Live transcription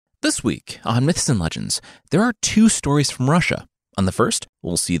This week on Myths and Legends, there are two stories from Russia. On the first,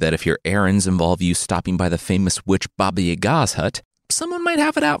 we'll see that if your errands involve you stopping by the famous witch Baba Yaga's hut, someone might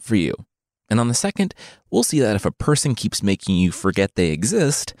have it out for you. And on the second, we'll see that if a person keeps making you forget they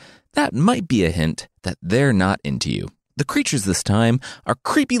exist, that might be a hint that they're not into you. The creatures this time are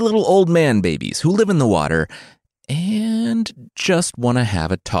creepy little old man babies who live in the water and just want to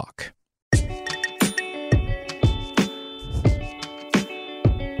have a talk.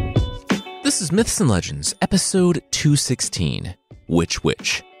 This is Myths and Legends, episode 216, Witch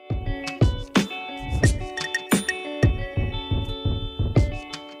Witch.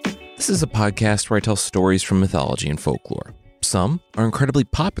 This is a podcast where I tell stories from mythology and folklore. Some are incredibly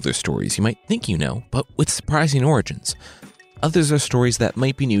popular stories you might think you know, but with surprising origins. Others are stories that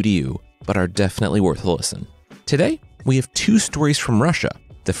might be new to you, but are definitely worth a listen. Today, we have two stories from Russia.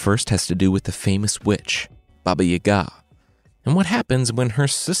 The first has to do with the famous witch, Baba Yaga, and what happens when her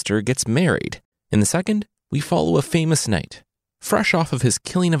sister gets married. In the second, we follow a famous knight, fresh off of his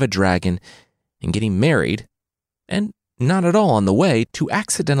killing of a dragon and getting married, and not at all on the way to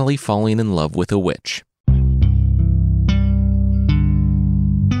accidentally falling in love with a witch.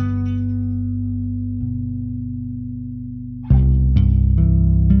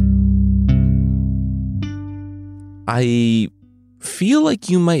 I feel like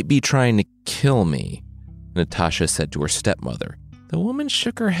you might be trying to kill me, Natasha said to her stepmother. The woman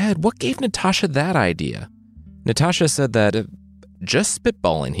shook her head. What gave Natasha that idea? Natasha said that, just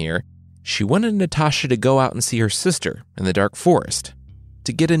spitballing here, she wanted Natasha to go out and see her sister in the dark forest,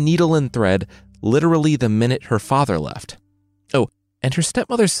 to get a needle and thread literally the minute her father left. Oh, and her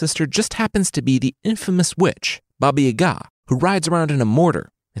stepmother's sister just happens to be the infamous witch, Baba Yaga, who rides around in a mortar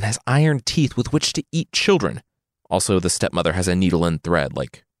and has iron teeth with which to eat children. Also, the stepmother has a needle and thread,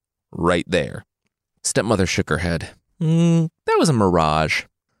 like, right there. Stepmother shook her head. That was a mirage.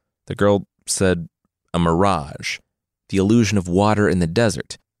 The girl said, a mirage. The illusion of water in the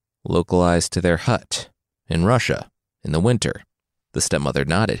desert, localized to their hut, in Russia, in the winter. The stepmother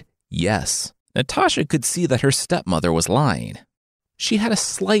nodded. Yes. Natasha could see that her stepmother was lying. She had a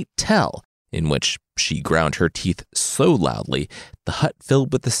slight tell, in which she ground her teeth so loudly, the hut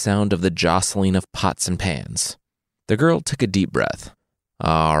filled with the sound of the jostling of pots and pans. The girl took a deep breath.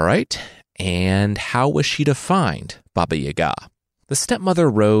 All right, and how was she to find Baba Yaga? The stepmother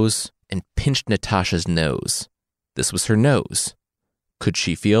rose and pinched Natasha's nose. This was her nose. Could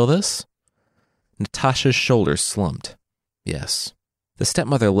she feel this? Natasha's shoulders slumped. Yes. The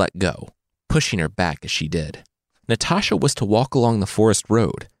stepmother let go, pushing her back as she did. Natasha was to walk along the forest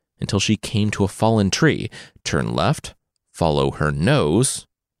road until she came to a fallen tree, turn left, follow her nose,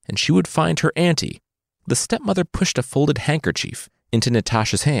 and she would find her auntie. The stepmother pushed a folded handkerchief into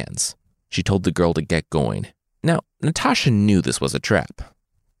Natasha's hands. She told the girl to get going. Now, Natasha knew this was a trap,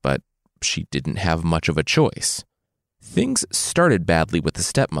 but she didn't have much of a choice. Things started badly with the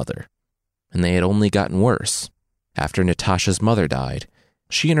stepmother, and they had only gotten worse. After Natasha's mother died,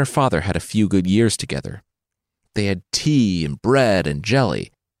 she and her father had a few good years together. They had tea and bread and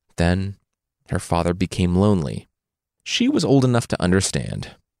jelly. Then, her father became lonely. She was old enough to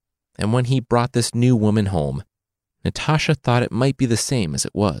understand. And when he brought this new woman home, Natasha thought it might be the same as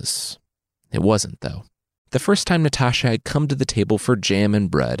it was. It wasn't, though. The first time Natasha had come to the table for jam and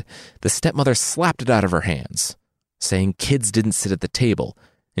bread, the stepmother slapped it out of her hands, saying kids didn't sit at the table,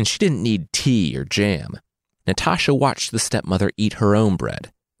 and she didn't need tea or jam. Natasha watched the stepmother eat her own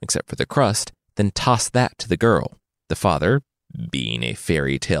bread, except for the crust, then tossed that to the girl. The father, being a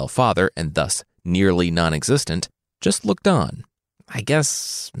fairy tale father and thus nearly non-existent, just looked on. I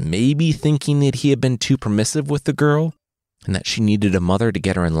guess maybe thinking that he had been too permissive with the girl and that she needed a mother to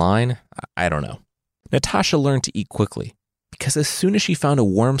get her in line. I don't know. Natasha learned to eat quickly because as soon as she found a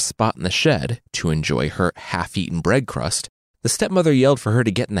warm spot in the shed to enjoy her half-eaten bread crust, the stepmother yelled for her to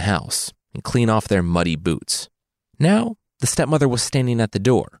get in the house and clean off their muddy boots. Now, the stepmother was standing at the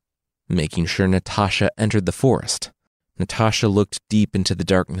door, making sure Natasha entered the forest. Natasha looked deep into the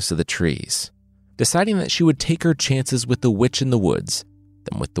darkness of the trees, deciding that she would take her chances with the witch in the woods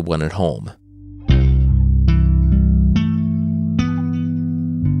than with the one at home.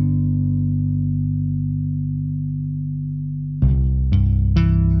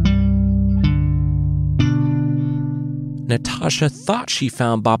 Natasha thought she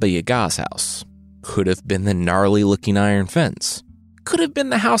found Baba Yaga's house. Could have been the gnarly-looking iron fence. Could have been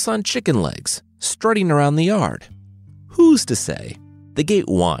the house on chicken legs, strutting around the yard. Who's to say? The gate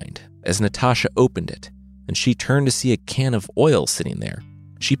whined as Natasha opened it, and she turned to see a can of oil sitting there.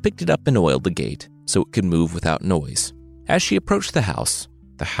 She picked it up and oiled the gate so it could move without noise. As she approached the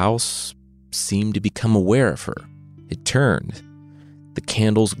house seemed to become aware of her. It turned, the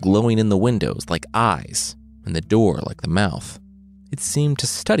candles glowing in the windows like eyes, and the door like the mouth. It seemed to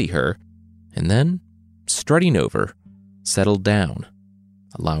study her, and then, strutting over, settled down,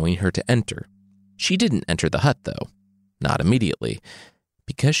 allowing her to enter. She didn't enter the hut, though, not immediately,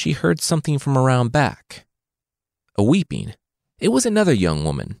 because she heard something from around back. A weeping. It was another young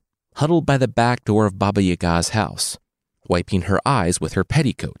woman, huddled by the back door of Baba Yaga's house, wiping her eyes with her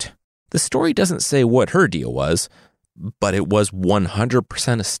petticoat. The story doesn't say what her deal was, but it was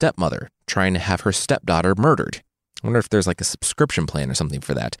 100% a stepmother trying to have her stepdaughter murdered. I wonder if there's like a subscription plan or something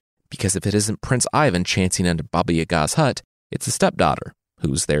for that, because if it isn't Prince Ivan chancing into Baba Yaga's hut, it's a stepdaughter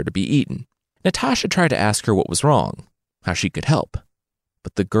who's there to be eaten. Natasha tried to ask her what was wrong, how she could help,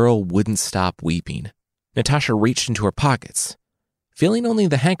 but the girl wouldn't stop weeping. Natasha reached into her pockets, feeling only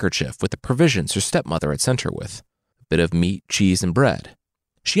the handkerchief with the provisions her stepmother had sent her with, a bit of meat, cheese, and bread.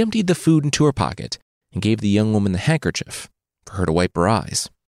 She emptied the food into her pocket and gave the young woman the handkerchief for her to wipe her eyes.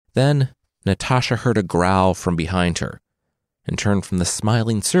 Then Natasha heard a growl from behind her and turned from the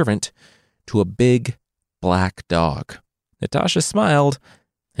smiling servant to a big black dog. Natasha smiled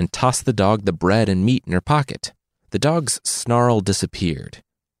and tossed the dog the bread and meat in her pocket. The dog's snarl disappeared,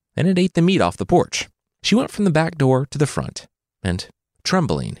 and it ate the meat off the porch. She went from the back door to the front, and,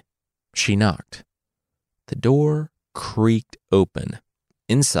 trembling, she knocked. The door creaked open.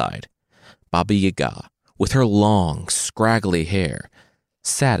 Inside, Baba Yaga, with her long, scraggly hair,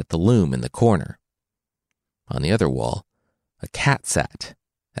 sat at the loom in the corner. On the other wall, a cat sat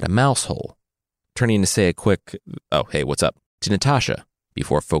at a mouse hole, turning to say a quick, "Oh, hey, what's up?" to Natasha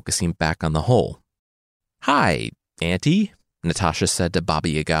before focusing back on the hole. "Hi, Auntie," Natasha said to Baba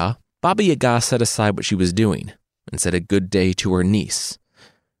Yaga. Baba Yaga set aside what she was doing and said a good day to her niece.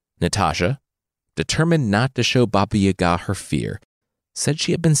 Natasha, determined not to show Baba Yaga her fear, said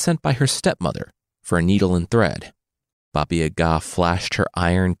she had been sent by her stepmother for a needle and thread. Baba Yaga flashed her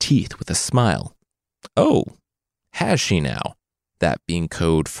iron teeth with a smile. "Oh, has she now?" That being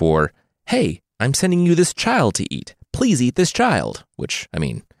code for, "Hey, I'm sending you this child to eat. Please eat this child." Which,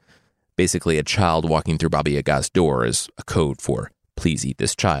 basically a child walking through Baba Yaga's door is a code for, "Please eat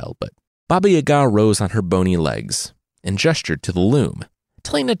this child." But Baba Yaga rose on her bony legs and gestured to the loom,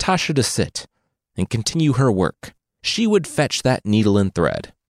 telling Natasha to sit and continue her work. She would fetch that needle and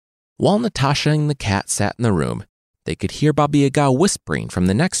thread. While Natasha and the cat sat in the room, they could hear Baba Yaga whispering from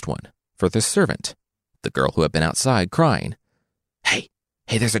the next one for the servant, the girl who had been outside crying. Hey,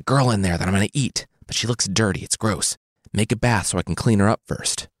 there's a girl in there that I'm going to eat, but she looks dirty. It's gross. Make a bath so I can clean her up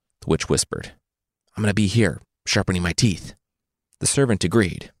first," the witch whispered. "I'm going to be here, sharpening my teeth." The servant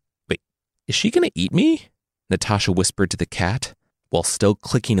agreed. "Wait, is she going to eat me?" Natasha whispered to the cat, while still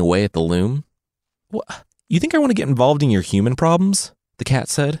clicking away at the loom. "What? You think I want to get involved in your human problems?" the cat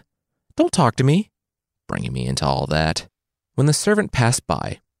said. "Don't talk to me," bringing me into all that. When the servant passed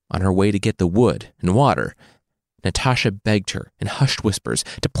by, on her way to get the wood and water, Natasha begged her in hushed whispers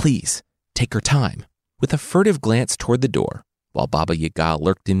to please take her time. With a furtive glance toward the door, while Baba Yaga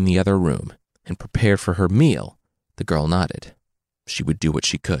lurked in the other room and prepared for her meal, the girl nodded. She would do what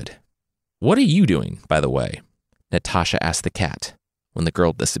she could. "What are you doing, by the way?" Natasha asked the cat when the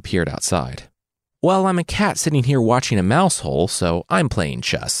girl disappeared outside. "Well, I'm a cat sitting here watching a mouse hole, so I'm playing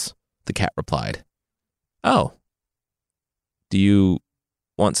chess," the cat replied. "Oh. Do you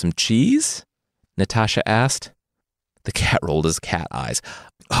want some cheese?" Natasha asked. The cat rolled his cat eyes.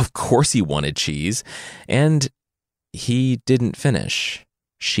 Of course he wanted cheese. And he didn't finish.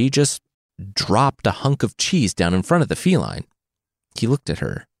 She just dropped a hunk of cheese down in front of the feline. He looked at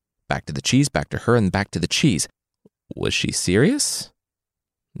her, back to the cheese, back to her, and back to the cheese. Was she serious?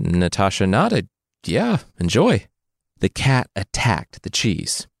 Natasha nodded. "Yeah, enjoy." The cat attacked the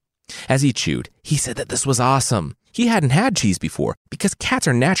cheese. As he chewed, he said that this was awesome. He hadn't had cheese before because cats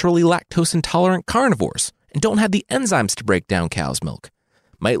are naturally lactose-intolerant carnivores and don't have the enzymes to break down cow's milk.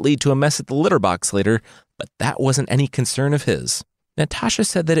 Might lead to a mess at the litter box later, but that wasn't any concern of his. Natasha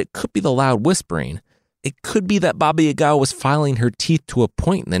said that it could be the loud whispering. It could be that Baba Yaga was filing her teeth to a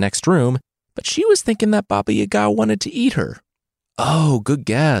point in the next room, but she was thinking that Baba Yaga wanted to eat her. "Oh, good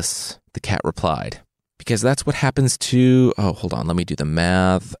guess," the cat replied. "Because that's what happens to, hold on, let me do the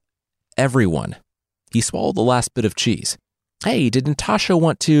math. Everyone." He swallowed the last bit of cheese. "Hey, did Natasha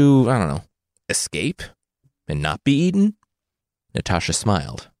want to, escape and not be eaten?" Natasha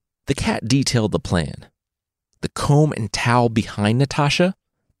smiled. The cat detailed the plan. The comb and towel behind Natasha,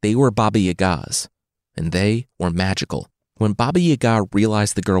 they were Baba Yaga's, and they were magical. When Baba Yaga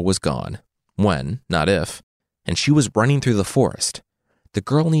realized the girl was gone, when, not if, and she was running through the forest, the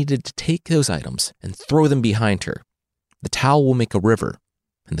girl needed to take those items and throw them behind her. The towel will make a river,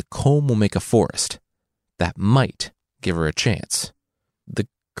 and the comb will make a forest. That might give her a chance. The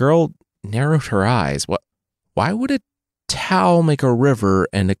girl narrowed her eyes. Why would a towel make a river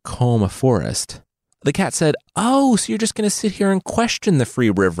and a comb a forest? The cat said, "Oh, so you're just going to sit here and question the free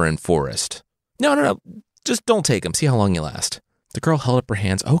river and forest? No. Just don't take them. See how long you last." The girl held up her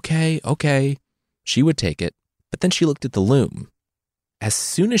hands. Okay. She would take it, but then she looked at the loom. As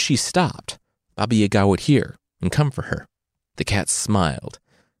soon as she stopped, Baba Yaga would hear and come for her. The cat smiled.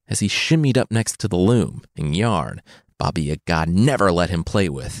 As he shimmied up next to the loom and yarn Baba Yaga never let him play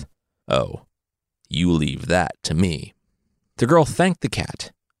with. "Oh, you leave that to me." The girl thanked the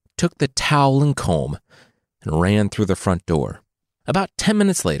cat, took the towel and comb, and ran through the front door. About 10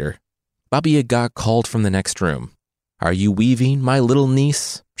 minutes later, Baba Yaga called from the next room. "Are you weaving, my little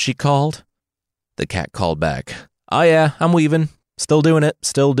niece?" she called. The cat called back, "Oh yeah, I'm weaving. Still doing it.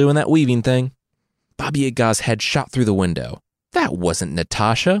 Still doing that weaving thing." Baba Yaga's head shot through the window. That wasn't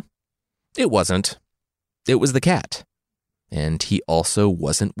Natasha. It wasn't. It was the cat. And he also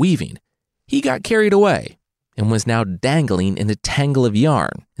wasn't weaving. He got carried away and was now dangling in a tangle of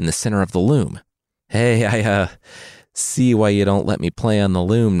yarn in the center of the loom. "Hey, I see why you don't let me play on the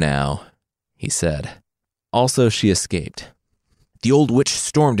loom now," he said. Also, she escaped. The old witch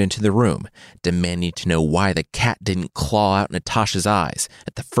stormed into the room, demanding to know why the cat didn't claw out Natasha's eyes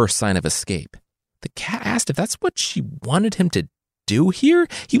at the first sign of escape. The cat asked if that's what she wanted him to do here.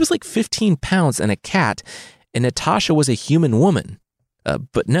 He was like 15 pounds and a cat, and Natasha was a human woman.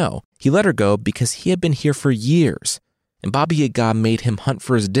 But no, he let her go because he had been here for years, and Baba Yaga made him hunt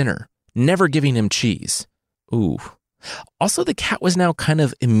for his dinner, never giving him cheese. Ooh. Also, the cat was now kind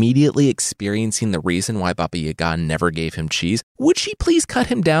of immediately experiencing the reason why Baba Yaga never gave him cheese. Would she please cut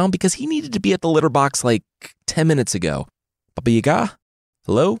him down because he needed to be at the litter box like 10 minutes ago? "Baba Yaga?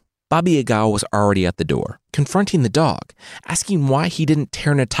 Hello?" Baba Yaga was already at the door, confronting the dog, asking why he didn't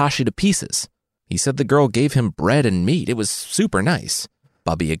tear Natasha to pieces. He said the girl gave him bread and meat. It was super nice.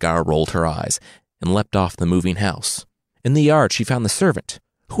 Baba Yaga rolled her eyes and leapt off the moving house. In the yard, she found the servant,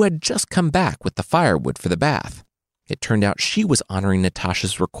 who had just come back with the firewood for the bath. It turned out she was honoring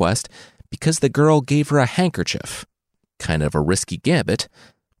Natasha's request because the girl gave her a handkerchief. Kind of a risky gambit,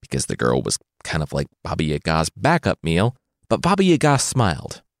 because the girl was kind of like Baba Yaga's backup meal, but Baba Yaga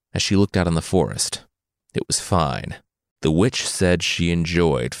smiled as she looked out on the forest. It was fine. The witch said she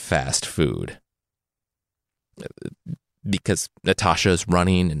enjoyed fast food. "Because Natasha's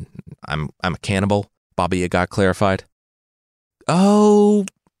running and I'm a cannibal," Baba Yaga clarified. "Oh,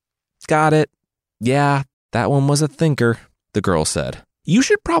 got it. Yeah, that one was a thinker," the girl said. "You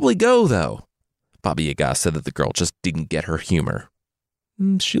should probably go, though." Baba Yaga said that the girl just didn't get her humor.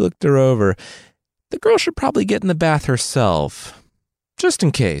 She looked her over. The girl should probably get in the bath herself, just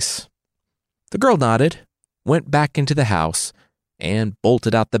in case. The girl nodded, went back into the house, and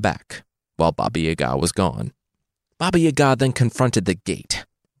bolted out the back while Baba Yaga was gone. Baba Yaga then confronted the gate,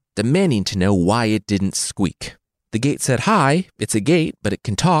 demanding to know why it didn't squeak. The gate said, "Hi, it's a gate, but it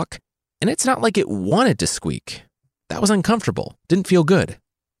can talk." And it's not like it wanted to squeak. That was uncomfortable, didn't feel good.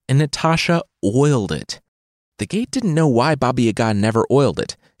 And Natasha oiled it. The gate didn't know why Baba Yaga never oiled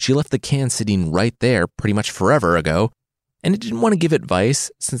it. She left the can sitting right there pretty much forever ago. And it didn't want to give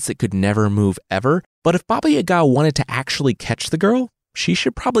advice since it could never move ever. But if Baba Yaga wanted to actually catch the girl, she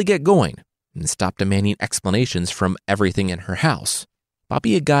should probably get going and stop demanding explanations from everything in her house. Baba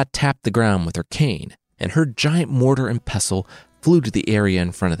Yaga tapped the ground with her cane, and her giant mortar and pestle flew to the area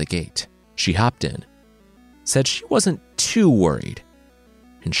in front of the gate. She hopped in, said she wasn't too worried,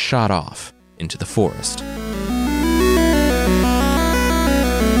 and shot off into the forest.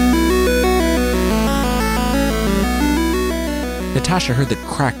 Natasha heard the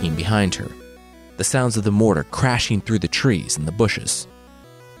cracking behind her, the sounds of the mortar crashing through the trees and the bushes.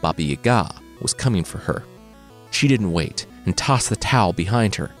 Baba Yaga was coming for her. She didn't wait and tossed the towel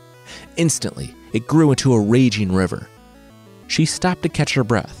behind her. Instantly, it grew into a raging river. She stopped to catch her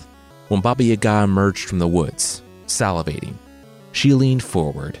breath when Baba Yaga emerged from the woods, salivating. She leaned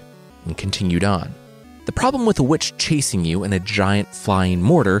forward and continued on. The problem with a witch chasing you in a giant flying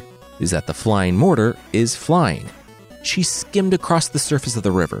mortar is that the flying mortar is flying. She skimmed across the surface of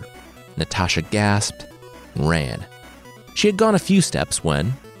the river. Natasha gasped and ran. She had gone a few steps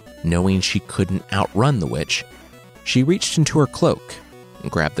when, knowing she couldn't outrun the witch, she reached into her cloak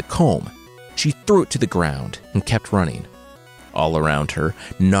and grabbed the comb. She threw it to the ground and kept running. All around her,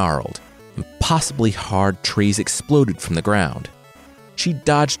 gnarled, impossibly hard trees exploded from the ground. She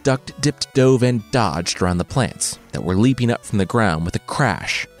dodged, ducked, dipped, dove, and dodged around the plants that were leaping up from the ground with a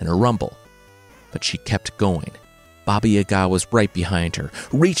crash and a rumble. But she kept going. Baba Yaga was right behind her,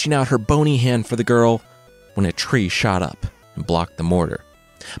 reaching out her bony hand for the girl, when a tree shot up and blocked the mortar.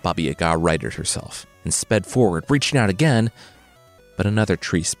 Baba Yaga righted herself and sped forward, reaching out again, But another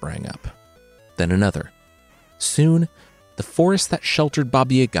tree sprang up, then another. Soon, the forest that sheltered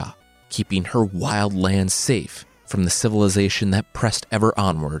Baba Yaga, keeping her wild land safe from the civilization that pressed ever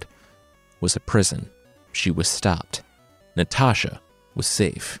onward, was a prison. She was stopped. Natasha was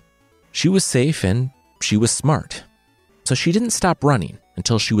safe. She was safe and she was smart. So she didn't stop running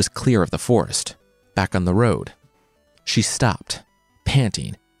until she was clear of the forest, back on the road. She stopped,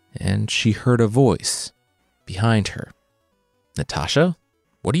 panting, and she heard a voice behind her. "Natasha,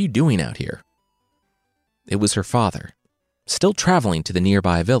 what are you doing out here?" It was her father, still traveling to the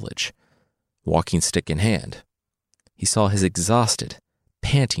nearby village, walking stick in hand. He saw his exhausted,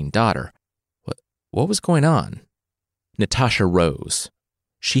 panting daughter. What was going on? Natasha rose.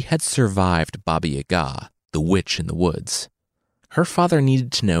 She had survived Baba Yaga, the witch in the woods. Her father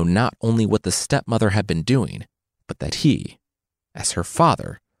needed to know not only what the stepmother had been doing, but that he, as her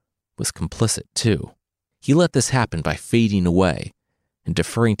father, was complicit too. He let this happen by fading away and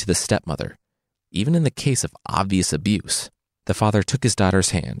deferring to the stepmother, even in the case of obvious abuse. The father took his daughter's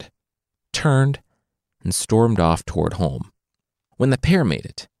hand, turned, and stormed off toward home. When the pair made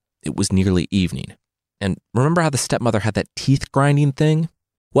it, it was nearly evening. And remember how the stepmother had that teeth-grinding thing?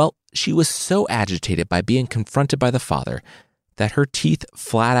 Well, she was so agitated by being confronted by the father that her teeth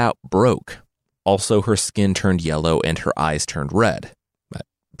flat out broke. Also, her skin turned yellow and her eyes turned red. But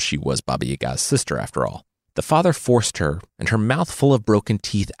she was Baba Yaga's sister, after all. The father forced her and her mouth full of broken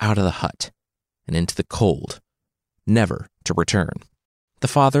teeth out of the hut and into the cold, never to return. The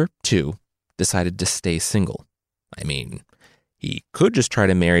father, too, decided to stay single. I mean, he could just try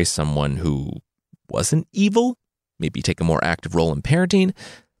to marry someone who wasn't evil, maybe take a more active role in parenting.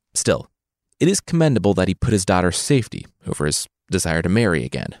 Still, it is commendable that he put his daughter's safety over his desire to marry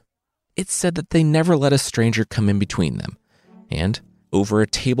again. It's said that they never let a stranger come in between them, and, over a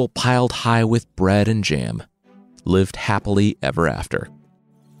table piled high with bread and jam, lived happily ever after.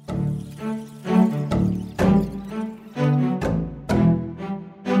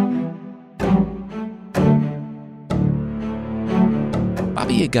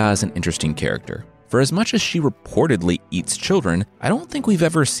 Baba Yaga is an interesting character. For as much as she reportedly eats children, I don't think we've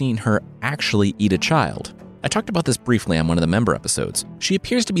ever seen her actually eat a child. I talked about this briefly on one of the member episodes. She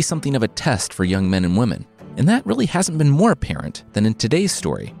appears to be something of a test for young men and women, and that really hasn't been more apparent than in today's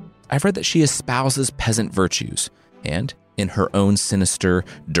story. I've read that she espouses peasant virtues, and, in her own sinister,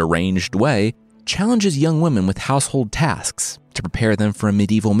 deranged way, challenges young women with household tasks to prepare them for a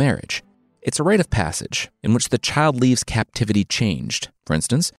medieval marriage. It's a rite of passage in which the child leaves captivity changed. For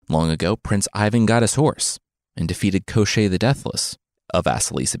instance, long ago, Prince Ivan got his horse and defeated Koschei the Deathless.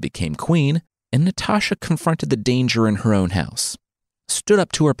 Vasilisa became queen, and Natasha confronted the danger in her own house, stood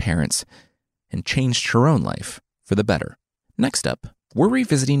up to her parents, and changed her own life for the better. Next up, we're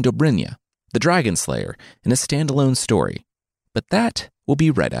revisiting Dobrynya, the dragon slayer, in a standalone story. But that will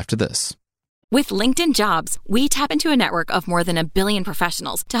be right after this. With LinkedIn Jobs, we tap into a network of more than 1 billion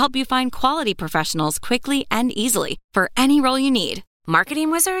professionals to help you find quality professionals quickly and easily for any role you need. Marketing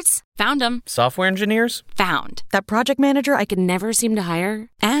wizards? Found them. Software engineers? Found. That project manager I could never seem to hire?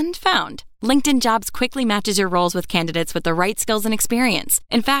 And found. LinkedIn Jobs quickly matches your roles with candidates with the right skills and experience.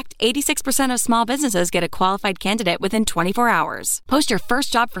 In fact, 86% of small businesses get a qualified candidate within 24 hours. Post your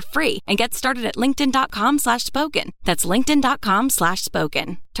first job for free and get started at linkedin.com/spoken. That's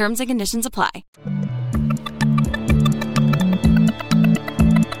linkedin.com/spoken. Terms and conditions apply.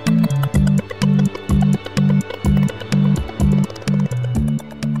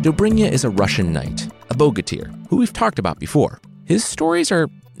 Dobrynya is a Russian knight, a bogatyr, who we've talked about before. His stories are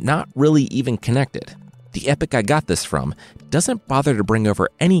not really even connected. The epic I got this from doesn't bother to bring over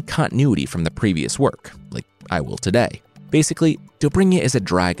any continuity from the previous work, like I will today. Basically, Dobrynya is a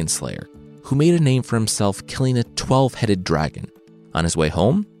dragon slayer who made a name for himself killing a 12-headed dragon. On his way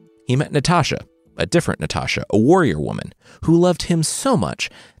home, he met Natasha, a different Natasha, a warrior woman, who loved him so much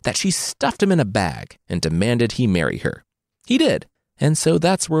that she stuffed him in a bag and demanded he marry her. He did. And so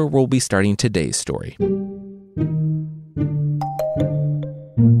that's where we'll be starting today's story.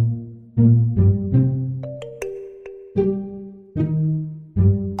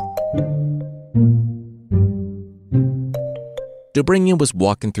 Dobrynya was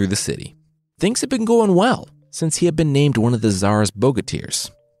walking through the city. Things had been going well since he had been named one of the Tsar's bogatyrs.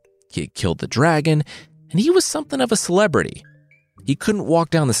 He had killed the dragon, and he was something of a celebrity. He couldn't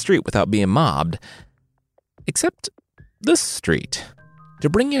walk down the street without being mobbed, except this street.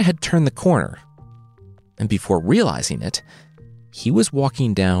 Dobrynya had turned the corner, and before realizing it, he was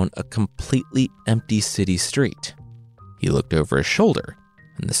walking down a completely empty city street. He looked over his shoulder,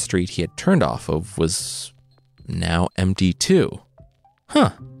 and the street he had turned off of was now empty too.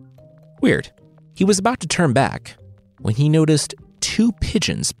 Weird. He was about to turn back when he noticed 2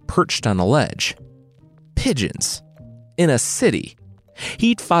 pigeons perched on a ledge. Pigeons. In a city.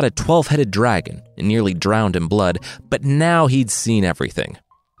 He'd fought a 12-headed dragon and nearly drowned in blood, but now he'd seen everything.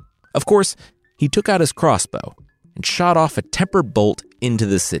 Of course, he took out his crossbow and shot off a tempered bolt into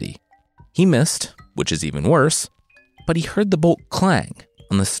the city. He missed, which is even worse, but he heard the bolt clang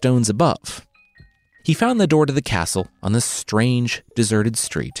on the stones above. He found the door to the castle on this strange, deserted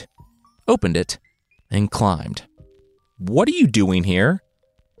street, opened it, and climbed. "What are you doing here?"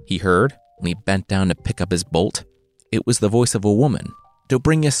 he heard when he bent down to pick up his bolt. It was the voice of a woman.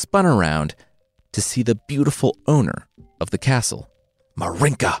 Dobrynya spun around to see the beautiful owner of the castle.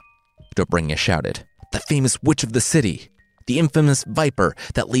 "Marinka!" Dobrynya shouted. "The famous witch of the city, the infamous viper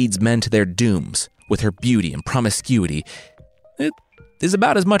that leads men to their dooms with her beauty and promiscuity." It is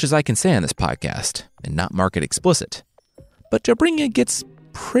about as much as I can say on this podcast and not mark it explicit. But Dobrynya gets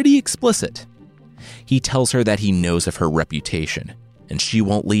pretty explicit. He tells her that he knows of her reputation and she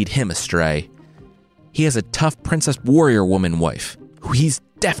won't lead him astray. He has a tough princess warrior woman wife who he's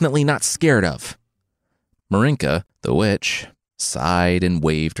definitely not scared of. Marinka, the witch, sighed and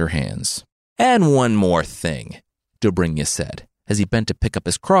waved her hands. "And one more thing," Dobrynya said as he bent to pick up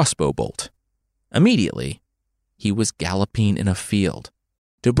his crossbow bolt. Immediately, he was galloping in a field.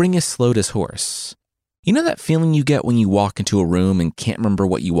 Dobrynya slowed his horse. You know that feeling you get when you walk into a room and can't remember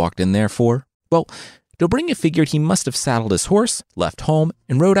what you walked in there for? Well, Dobrynya figured he must have saddled his horse, left home,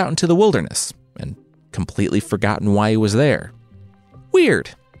 and rode out into the wilderness, and completely forgotten why he was there.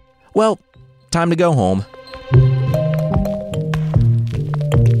 Weird. Well, time to go home.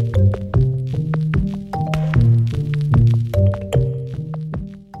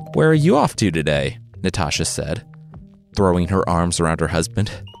 "Where are you off to today?" Natasha said, throwing her arms around her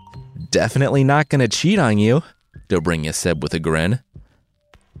husband. "Definitely not going to cheat on you," Dobrynya said with a grin.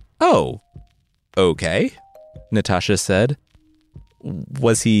 "Oh, okay," Natasha said.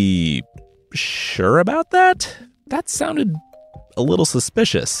 Was he sure about that? That sounded a little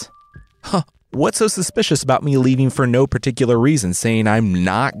suspicious. Huh, what's so suspicious about me leaving for no particular reason, saying I'm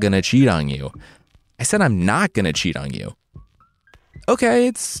not gonna cheat on you? I said I'm not gonna cheat on you. Okay,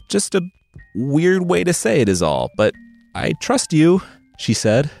 it's just a weird way to say it is all, but I trust you, she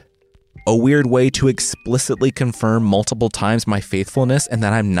said. A weird way to explicitly confirm multiple times my faithfulness and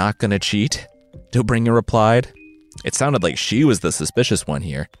that I'm not gonna cheat? Dobrynya replied. It sounded like she was the suspicious one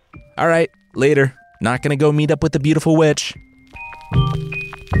here. All right, later. Not gonna go meet up with the beautiful witch.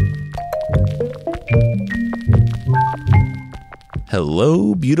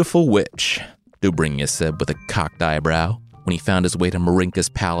 Hello, beautiful witch, Dobrynya said with a cocked eyebrow when he found his way to Marinka's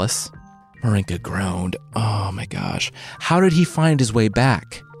palace. Marinka groaned. Oh my gosh. How did he find his way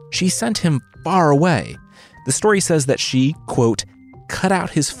back? She sent him far away. The story says that she, quote, cut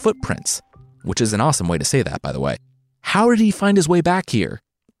out his footprints, which is an awesome way to say that, by the way. How did he find his way back here?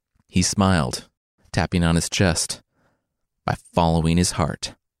 He smiled, tapping on his chest, by following his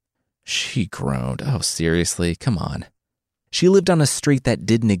heart. She groaned. Oh, seriously? Come on. She lived on a street that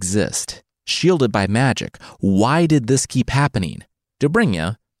didn't exist, shielded by magic. Why did this keep happening?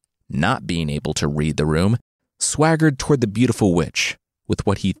 Dobrynya, not being able to read the room, swaggered toward the beautiful witch with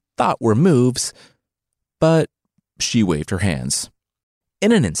what he thought were moves, but she waved her hands.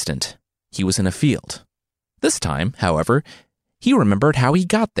 In an instant, he was in a field. This time, however, he remembered how he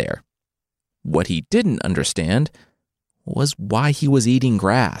got there. What he didn't understand was why he was eating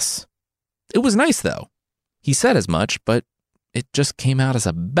grass. It was nice, though. He said as much, but it just came out as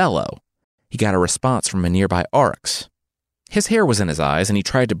a bellow. He got a response from a nearby oryx. His hair was in his eyes, and he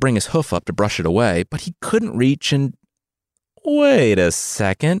tried to bring his hoof up to brush it away, but he couldn't reach and... Wait a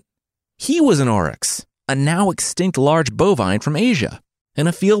second. He was an oryx, a now extinct large bovine from Asia, in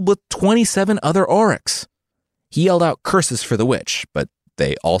a field with 27 other oryx. He yelled out curses for the witch, but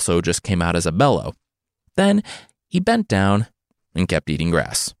they also just came out as a bellow. Then he bent down and kept eating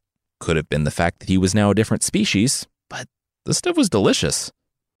grass. Could have been the fact that he was now a different species, but the stuff was delicious.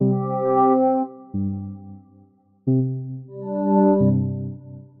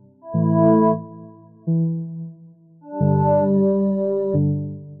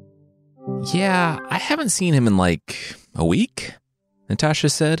 Yeah, I haven't seen him in like a week, Natasha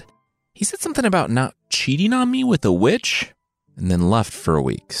said. He said something about not cheating on me with a witch and then left for a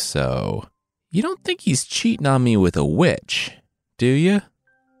week, so you don't think he's cheating on me with a witch, do you?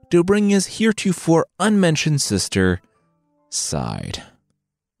 Dobrynya's heretofore unmentioned sister sighed.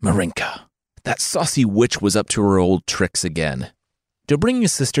 Marinka, that saucy witch was up to her old tricks again.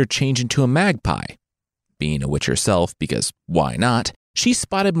 Dobrynya's sister changed into a magpie. Being a witch herself, because why not, she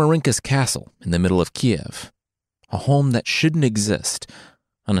spotted Marinka's castle in the middle of Kiev, a home that shouldn't exist,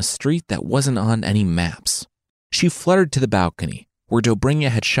 on a street that wasn't on any maps. She fluttered to the balcony, where Dobrynya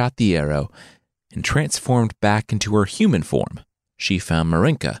had shot the arrow and transformed back into her human form, she found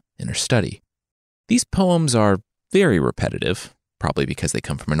Marinka in her study. These poems are very repetitive, probably because they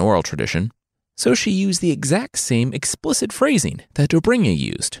come from an oral tradition, so she used the exact same explicit phrasing that Dobrynya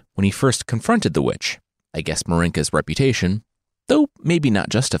used when he first confronted the witch. I guess Marinka's reputation, though maybe not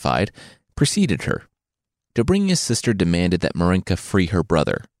justified, preceded her. Dobrynya's sister demanded that Marinka free her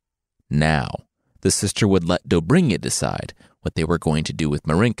brother. Now, the sister would let Dobrynya decide what they were going to do with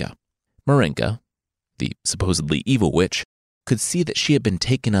Marinka. Marinka, the supposedly evil witch, could see that she had been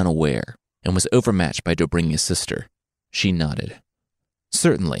taken unaware and was overmatched by Dobrynya's sister. She nodded.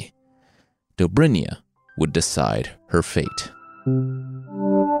 Certainly, Dobrynya would decide her fate.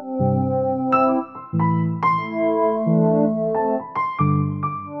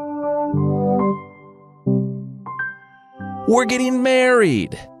 "We're getting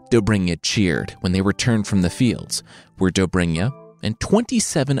married!" Dobrynya cheered when they returned from the fields, where Dobrynya and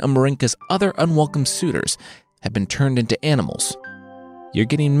 27 of Marinka's other unwelcome suitors had been turned into animals. "You're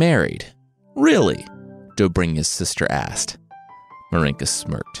getting married? Really?" Dobrynya's sister asked. Marinka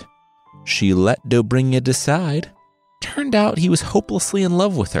smirked. She let Dobrynya decide. Turned out he was hopelessly in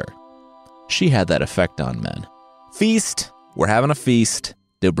love with her. She had that effect on men. "Feast! We're having a feast,"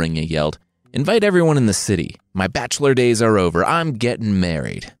 Dobrynya yelled. "Invite everyone in the city. My bachelor days are over. I'm getting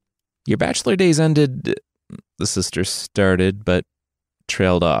married." "Your bachelor days ended," the sister started, but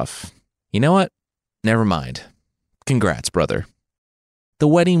trailed off. "You know what? Never mind. Congrats, brother." The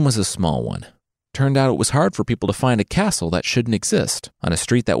wedding was a small one. Turned out it was hard for people to find a castle that shouldn't exist on a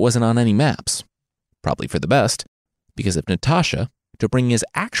street that wasn't on any maps. Probably for the best, because if Natasha, Dobrynya's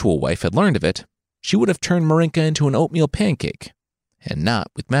actual wife, had learned of it, she would have turned Marinka into an oatmeal pancake, and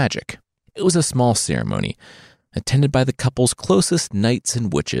not with magic. It was a small ceremony, attended by the couple's closest knights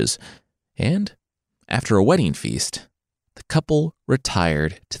and witches, and, after a wedding feast, the couple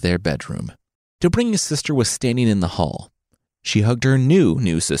retired to their bedroom. Dobrynya's sister was standing in the hall. She hugged her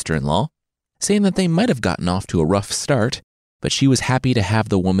new sister-in-law, saying that they might have gotten off to a rough start, but she was happy to have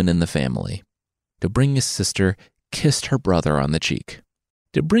the woman in the family. Dobrynya's sister kissed her brother on the cheek.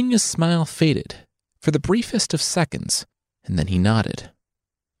 Dobrynya's smile faded for the briefest of seconds, and then he nodded.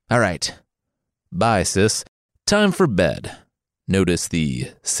 "All right. Bye, sis. Time for bed." Notice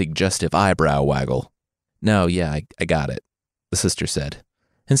the suggestive eyebrow waggle. "No, yeah, I got it," the sister said,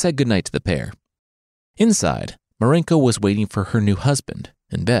 and said goodnight to the pair. Inside, Marinka was waiting for her new husband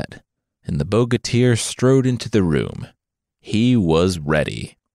in bed, and the bogatyr strode into the room. He was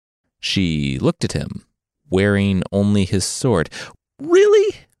ready. She looked at him, wearing only his sword.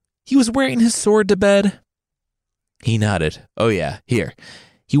 "Really? He was wearing his sword to bed?" He nodded. "Oh yeah, here."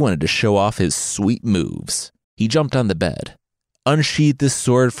 He wanted to show off his sweet moves. He jumped on the bed, unsheathed his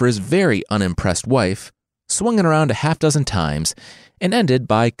sword for his very unimpressed wife, swung it around a half-dozen times, and ended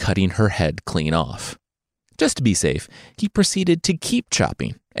by cutting her head clean off. Just to be safe, he proceeded to keep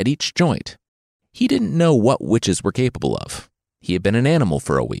chopping at each joint. He didn't know what witches were capable of. He had been an animal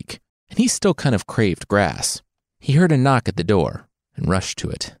for a week, and he still kind of craved grass. He heard a knock at the door and rushed to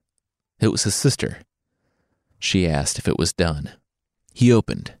it. It was his sister. She asked if it was done. He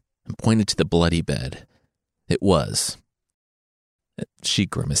opened and pointed to the bloody bed. It was. She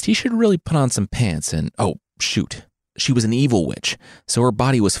grimaced. He should really put on some pants and, oh, shoot. She was an evil witch, so her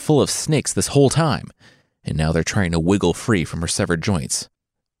body was full of snakes this whole time, and now they're trying to wiggle free from her severed joints.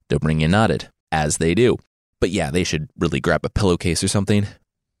 Dobrynya nodded, as they do. But yeah, they should really grab a pillowcase or something.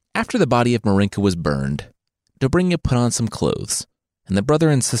 After the body of Marinka was burned, Dobrynya put on some clothes, and the brother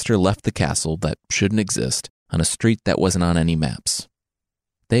and sister left the castle that shouldn't exist on a street that wasn't on any maps.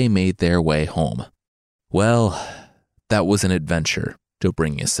 They made their way home. "Well, that was an adventure,"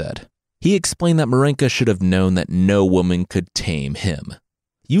 Dobrynya said. He explained that Marinka should have known that no woman could tame him.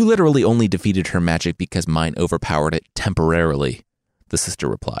 "You literally only defeated her magic because mine overpowered it temporarily," the sister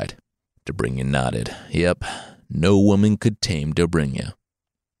replied. Dobrynya nodded. Yep, no woman could tame Dobrynya.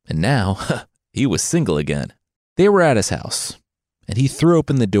 And now, he was single again. They were at his house, and he threw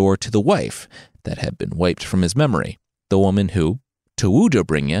open the door to the wife that had been wiped from his memory, the woman who, to woo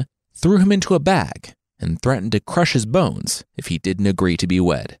Dobrynya, threw him into a bag and threatened to crush his bones if he didn't agree to be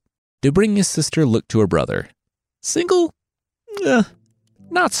wed. Dobrynya's sister looked to her brother. "Single?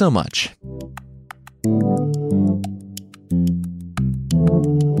 Not so much."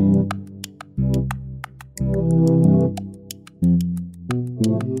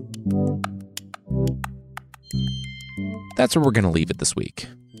 That's where we're going to leave it this week.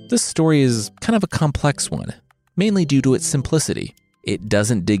 This story is kind of a complex one, mainly due to its simplicity. It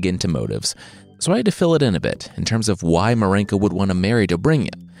doesn't dig into motives, so I had to fill it in a bit in terms of why Marinka would want to marry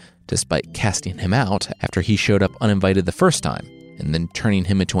Dobrynya, despite casting him out after he showed up uninvited the first time. and then turning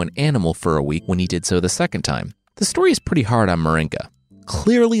him into an animal for a week when he did so the second time. The story is pretty hard on Marinka,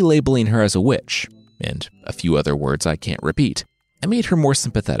 clearly labeling her as a witch, and a few other words I can't repeat. I made her more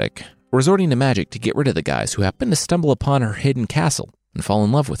sympathetic, resorting to magic to get rid of the guys who happened to stumble upon her hidden castle and fall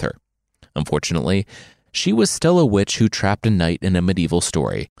in love with her. Unfortunately, she was still a witch who trapped a knight in a medieval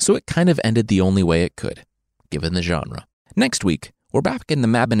story, so it kind of ended the only way it could, given the genre. Next week, we're back in the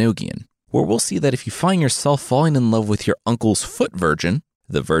Mabinogian, where we'll see that if you find yourself falling in love with your uncle's foot virgin,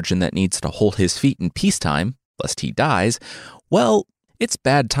 the virgin that needs to hold his feet in peacetime, lest he dies, well, it's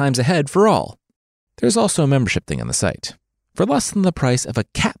bad times ahead for all. There's also a membership thing on the site. For less than the price of a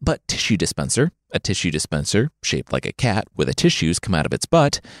cat butt tissue dispenser, a tissue dispenser shaped like a cat where the tissues come out of its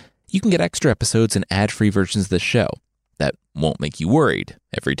butt, you can get extra episodes and ad-free versions of this show that won't make you worried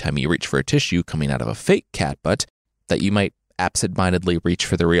every time you reach for a tissue coming out of a fake cat butt that you might absent-mindedly reach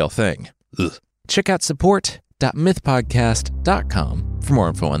for the real thing. Ugh. Check out support.mythpodcast.com for more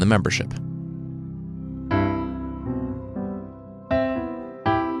info on the membership.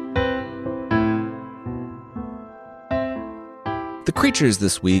 The creatures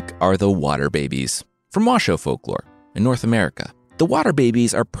this week are the water babies from Washoe folklore in North America. The water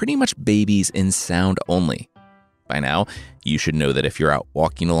babies are pretty much babies in sound only. By now, you should know that if you're out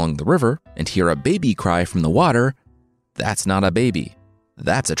walking along the river and hear a baby cry from the water, that's not a baby,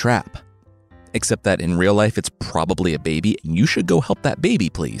 that's a trap. Except that in real life, it's probably a baby, and you should go help that baby,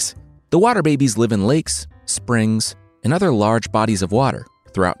 please. The water babies live in lakes, springs, and other large bodies of water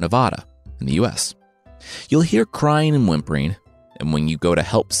throughout Nevada in the US. You'll hear crying and whimpering, and when you go to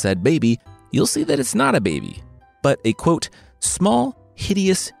help said baby, you'll see that it's not a baby, but a, quote, small,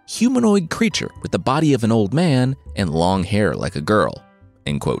 hideous, humanoid creature with the body of an old man and long hair like a girl,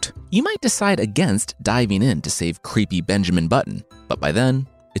 end quote. You might decide against diving in to save creepy Benjamin Button, but by then,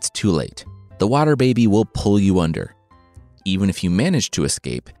 it's too late. The water baby will pull you under. Even if you manage to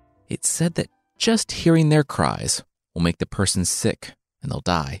escape, it's said that just hearing their cries will make the person sick and they'll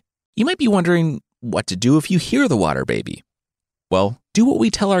die. You might be wondering what to do if you hear the water baby. Well, do what we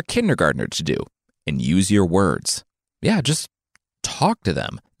tell our kindergartner to do and use your words. Yeah, just talk to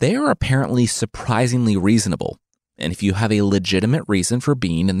them. They are apparently surprisingly reasonable, and if you have a legitimate reason for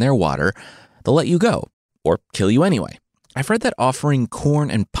being in their water, they'll let you go or kill you anyway. I've read that offering corn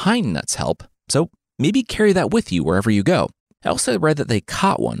and pine nuts help, so maybe carry that with you wherever you go. I also read that they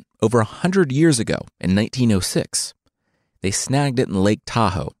caught one over 100 years ago in 1906. They snagged it in Lake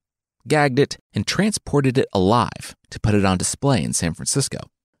Tahoe, gagged it, and transported it alive to put it on display in San Francisco.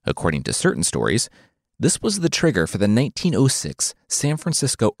 According to certain stories, this was the trigger for the 1906 San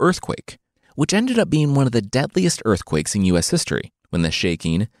Francisco earthquake, which ended up being one of the deadliest earthquakes in U.S. history. When the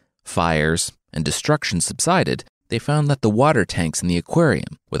shaking, fires, and destruction subsided, they found that the water tanks in the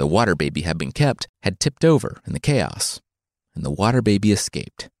aquarium where the water baby had been kept had tipped over in the chaos, and the water baby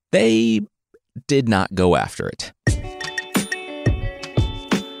escaped. They did not go after it.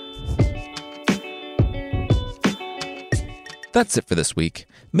 That's it for this week.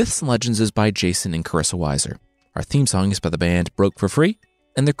 Myths and Legends is by Jason and Carissa Weiser. Our theme song is by the band Broke for Free,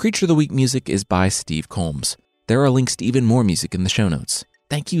 and the Creature of the Week music is by Steve Combs. There are links to even more music in the show notes.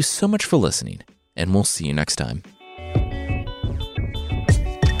 Thank you so much for listening, and we'll see you next time.